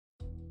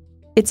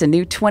It's a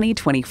new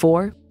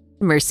 2024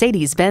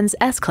 Mercedes-Benz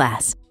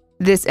S-Class.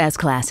 This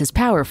S-Class is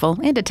powerful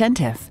and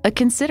attentive, a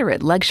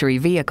considerate luxury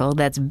vehicle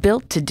that's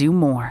built to do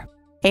more.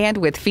 And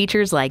with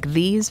features like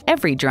these,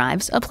 every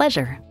drive's a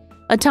pleasure.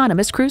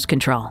 Autonomous cruise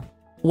control,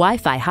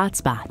 Wi-Fi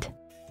hotspot,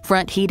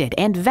 front heated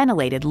and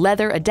ventilated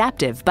leather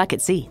adaptive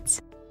bucket seats,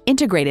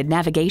 integrated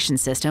navigation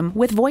system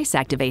with voice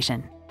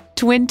activation,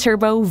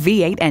 twin-turbo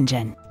V8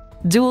 engine,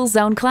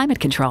 dual-zone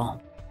climate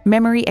control,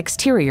 memory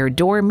exterior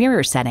door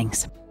mirror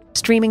settings,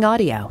 streaming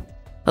audio,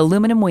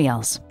 aluminum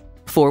wheels,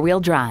 four-wheel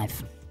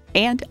drive,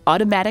 and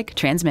automatic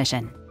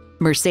transmission.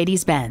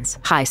 Mercedes-Benz,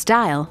 high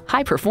style,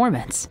 high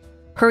performance.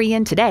 Hurry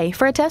in today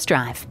for a test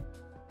drive.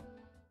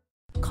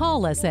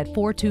 Call us at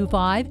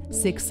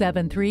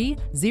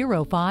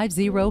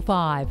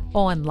 425-673-0505,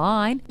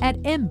 online at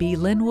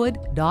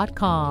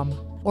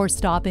mblynnwood.com, or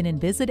stop in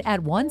and visit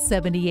at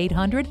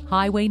 17800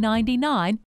 Highway 99,